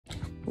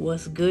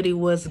What's goody,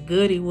 what's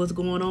goody, what's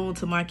going on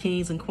to my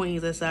kings and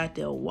queens that's out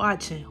there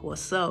watching?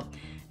 What's up?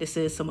 This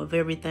is Some of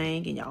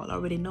Everything, and y'all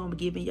already know I'm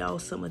giving y'all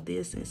some of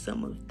this and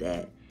some of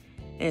that.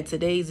 And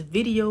today's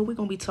video, we're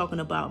going to be talking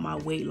about my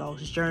weight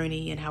loss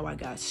journey and how I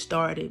got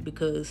started,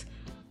 because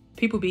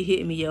people be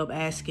hitting me up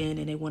asking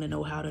and they want to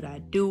know how did I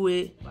do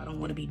it. I don't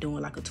want to be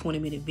doing like a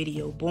 20-minute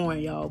video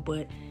boring y'all,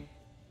 but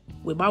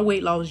with my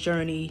weight loss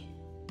journey,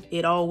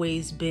 it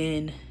always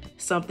been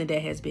something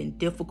that has been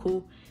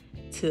difficult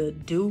to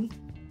do.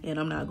 And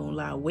I'm not gonna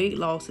lie, weight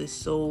loss is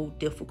so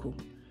difficult.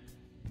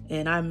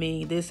 And I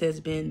mean, this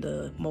has been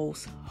the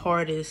most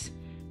hardest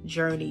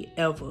journey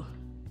ever.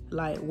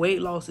 Like,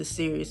 weight loss is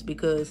serious,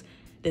 because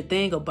the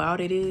thing about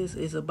it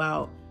is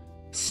about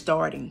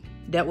starting.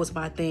 That was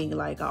my thing.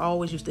 Like, I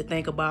always used to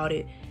think about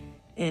it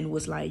and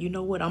was like, you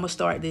know what, I'm gonna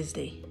start this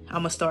day, I'm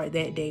gonna start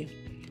that day.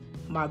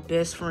 My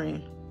best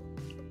friend,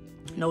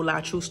 no lie,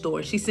 true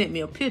story, she sent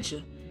me a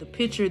picture. The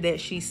picture that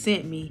she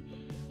sent me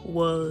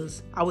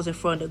was, I was in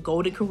front of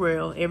Golden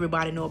Corral.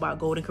 Everybody know about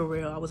Golden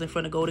Corral. I was in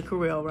front of Golden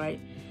Corral, right?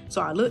 So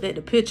I looked at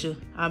the picture.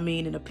 I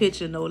mean, in the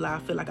picture, no lie, I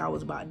feel like I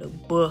was about to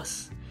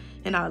bust.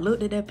 And I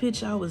looked at that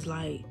picture, I was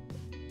like,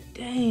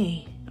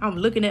 dang. I'm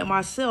looking at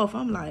myself,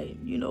 I'm like,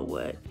 you know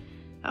what?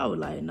 I was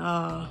like,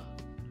 nah,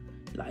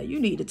 like,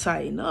 you need to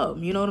tighten up.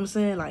 You know what I'm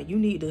saying? Like, you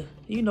need to,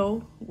 you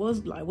know,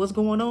 what's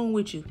going on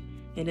with you?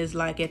 And it's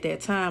like, at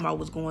that time, I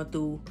was going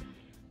through,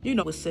 you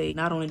know, would say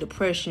not only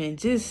depression,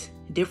 just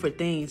different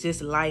things,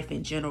 just life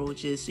in general,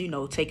 just, you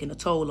know, taking a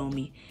toll on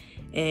me.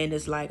 And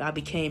it's like I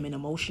became an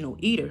emotional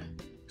eater.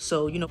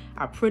 So, you know,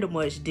 I pretty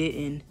much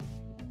didn't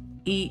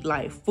eat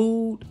like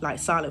food, like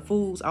solid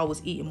foods. I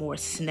was eating more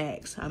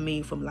snacks. I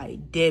mean, from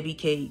like Debbie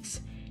cakes,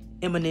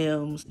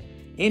 M&Ms,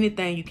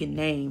 anything you can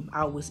name,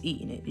 I was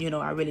eating it. You know,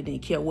 I really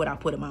didn't care what I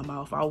put in my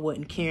mouth. I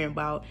wasn't caring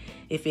about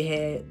if it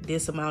had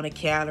this amount of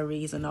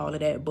calories and all of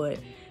that. But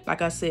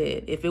like I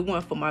said, if it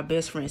weren't for my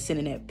best friend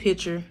sending that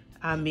picture,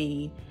 I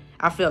mean,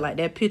 I felt like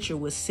that picture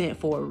was sent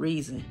for a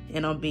reason.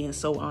 And I'm being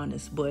so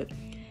honest. But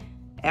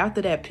after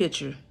that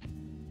picture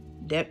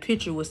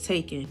was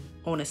taken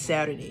on a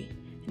Saturday.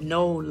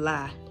 No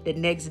lie. The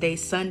next day,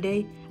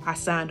 Sunday, I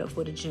signed up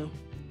for the gym.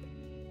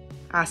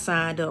 I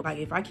signed up. Like,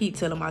 if I keep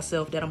telling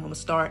myself that I'm going to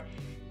start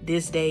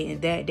this day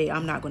and that day,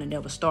 I'm not going to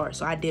never start.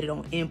 So I did it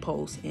on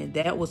impulse. And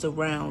that was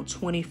around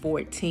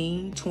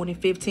 2014,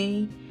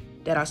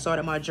 2015 that I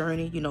started my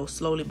journey, you know,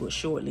 slowly but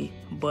surely.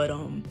 But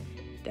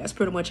that's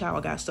pretty much how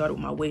I got started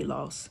with my weight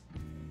loss.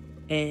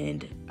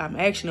 And I'm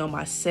actually on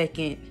my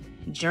second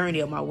journey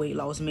of my weight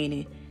loss,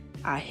 meaning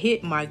I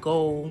hit my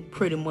goal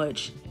pretty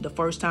much the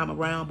first time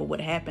around. But what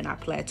happened, I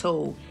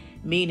plateaued,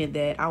 meaning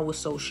that I was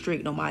so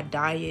strict on my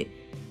diet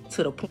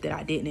to the point that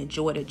I didn't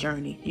enjoy the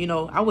journey. You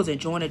know, I was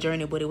enjoying the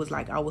journey, but it was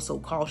like I was so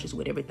cautious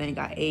with everything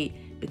I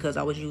ate because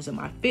I was using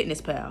my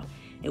FitnessPal.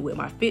 And with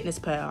my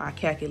FitnessPal, I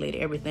calculated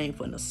everything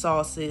from the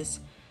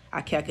sauces,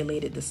 I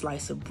calculated the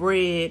slice of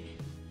bread,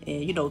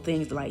 and, you know,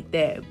 things like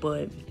that.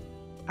 But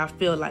I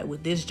feel like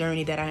with this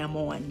journey that I am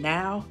on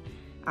now,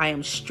 I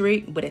am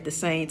strict, but at the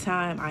same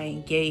time, I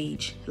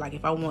engage. Like,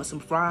 if I want some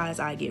fries,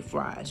 I get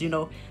fries, you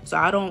know? So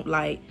I don't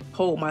like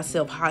hold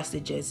myself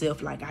hostage as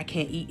if like I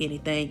can't eat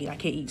anything and I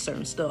can't eat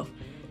certain stuff.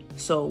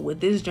 So with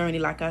this journey,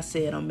 like I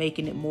said, I'm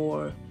making it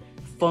more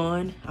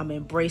fun. I'm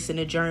embracing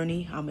the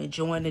journey. I'm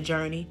enjoying the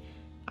journey.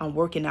 I'm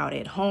working out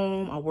at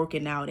home. I'm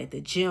working out at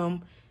the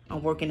gym.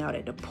 I'm working out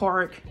at the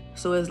park.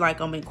 So it's like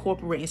I'm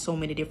incorporating so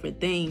many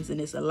different things, and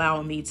it's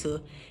allowing me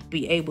to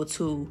be able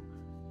to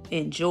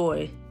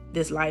enjoy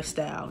this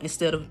lifestyle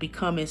instead of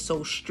becoming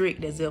so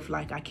strict as if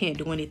like I can't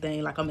do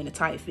anything, like I'm in a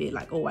tight fit,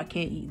 like, oh, I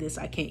can't eat this,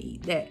 I can't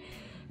eat that.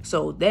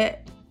 So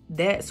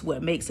that's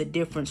what makes a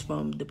difference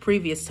from the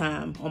previous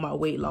time on my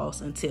weight loss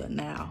until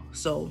now.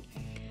 So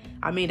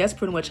I mean, that's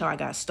pretty much how I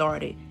got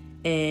started.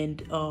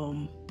 And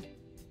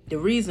the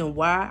reason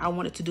why I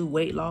wanted to do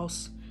weight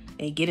loss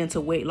and get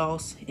into weight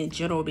loss in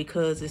general,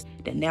 because it's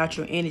the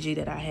natural energy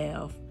that I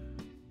have.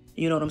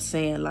 You know what I'm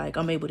saying? Like,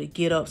 I'm able to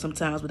get up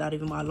sometimes without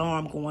even my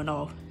alarm going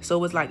off.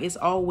 So it's like, it's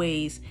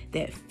always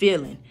that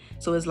feeling.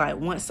 So it's like,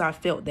 once I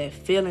felt that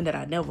feeling that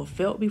I never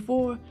felt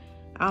before,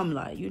 I'm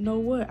like, you know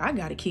what? I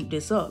got to keep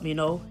this up, you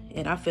know?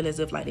 And I feel as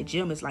if like the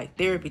gym is like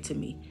therapy to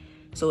me.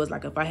 So it's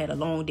like, if I had a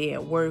long day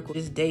at work or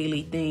just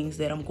daily things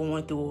that I'm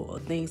going through or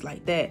things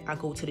like that, I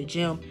go to the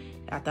gym.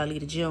 After I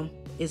leave the gym,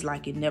 it's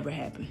like it never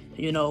happened,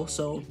 you know?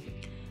 So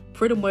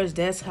pretty much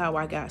that's how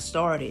I got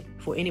started.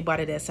 For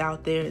anybody that's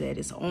out there that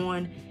is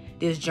on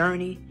this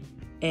journey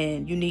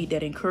and you need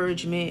that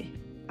encouragement,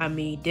 I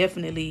mean,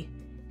 definitely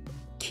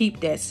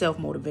keep that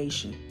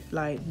self-motivation.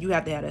 Like, you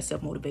have to have that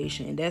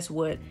self-motivation. And that's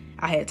what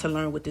I had to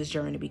learn with this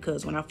journey,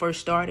 because when I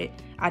first started,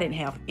 I didn't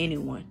have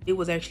anyone. It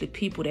was actually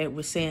people that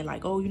were saying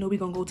like, oh, you know, we're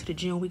gonna go to the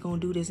gym, we're gonna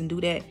do this and do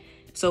that.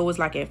 So it was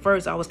like, at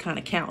first I was kind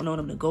of counting on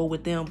them to go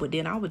with them, but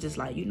then I was just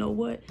like, you know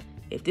what,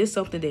 if there's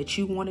something that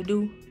you want to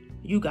do,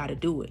 you got to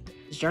do it.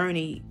 This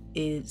journey,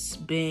 it's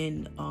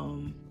been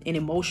an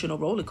emotional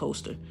roller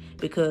coaster,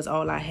 because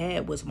all I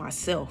had was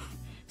myself.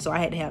 So I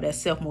had to have that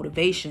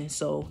self-motivation.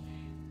 So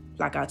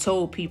like I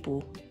told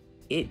people,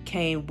 it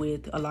came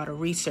with a lot of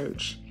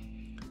research,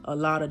 a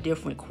lot of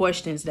different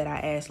questions that I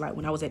asked. Like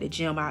when I was at the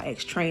gym, I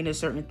asked trainers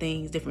certain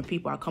things, different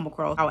people I come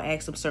across. I would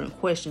ask them certain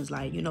questions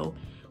like,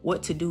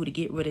 what to do to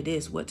get rid of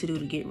this, what to do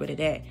to get rid of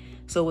that.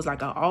 So it was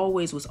like I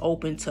always was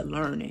open to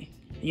learning,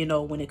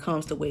 when it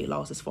comes to weight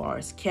loss, as far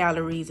as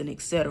calories and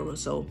etc.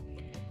 So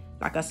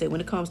like I said, when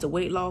it comes to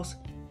weight loss,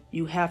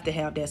 you have to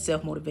have that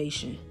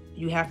self-motivation.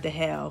 You have to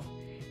have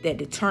that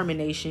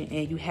determination,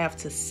 and you have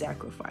to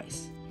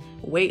sacrifice.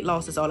 Weight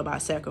loss is all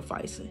about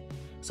sacrificing.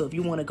 So if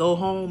you want to go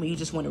home and you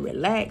just want to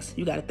relax,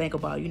 you got to think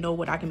about,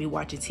 I can be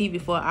watching TV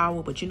for an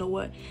hour, but you know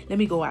what? Let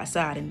me go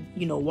outside and,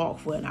 walk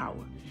for an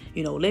hour.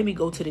 Let me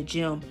go to the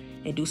gym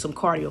and do some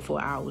cardio for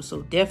an hour.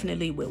 So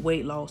definitely with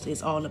weight loss,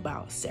 it's all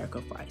about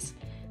sacrifice.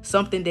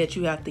 Something that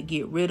you have to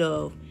get rid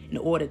of in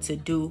order to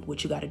do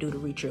what you got to do to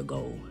reach your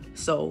goal.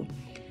 So,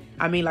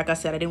 like I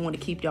said, I didn't want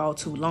to keep y'all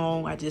too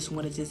long. I just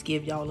want to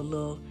give y'all a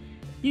little,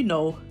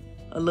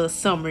 a little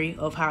summary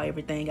of how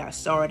everything got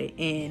started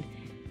and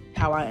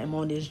how I am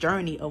on this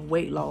journey of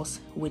weight loss,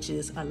 which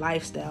is a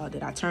lifestyle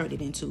that I turned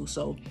it into.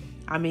 So,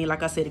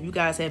 like I said, if you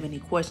guys have any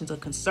questions or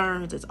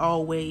concerns, as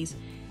always,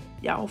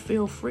 y'all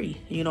feel free.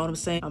 You know what I'm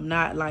saying? I'm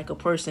not like a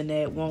person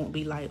that won't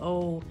be like,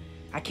 oh,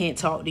 I can't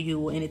talk to you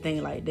or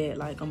anything like that.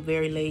 Like, I'm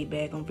very laid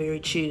back. I'm very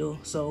chill.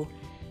 So,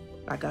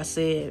 like I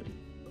said,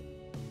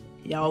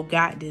 y'all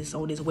got this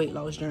on this weight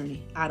loss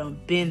journey. I done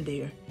been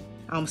there.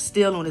 I'm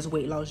still on this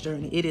weight loss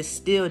journey. It is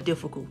still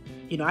difficult.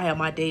 I have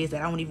my days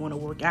that I don't even want to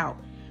work out.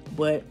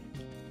 But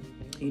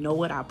you know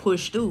what? I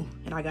push through,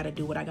 and I got to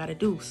do what I got to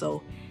do.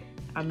 So,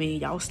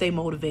 y'all stay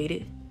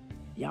motivated.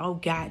 Y'all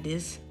got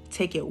this.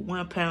 Take it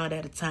 1 pound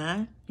at a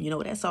time.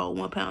 That's all,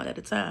 1 pound at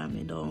a time.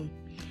 And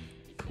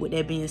with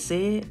that being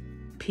said,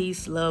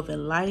 peace, love,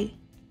 and light.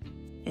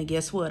 And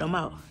guess what? I'm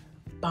out.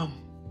 Boom.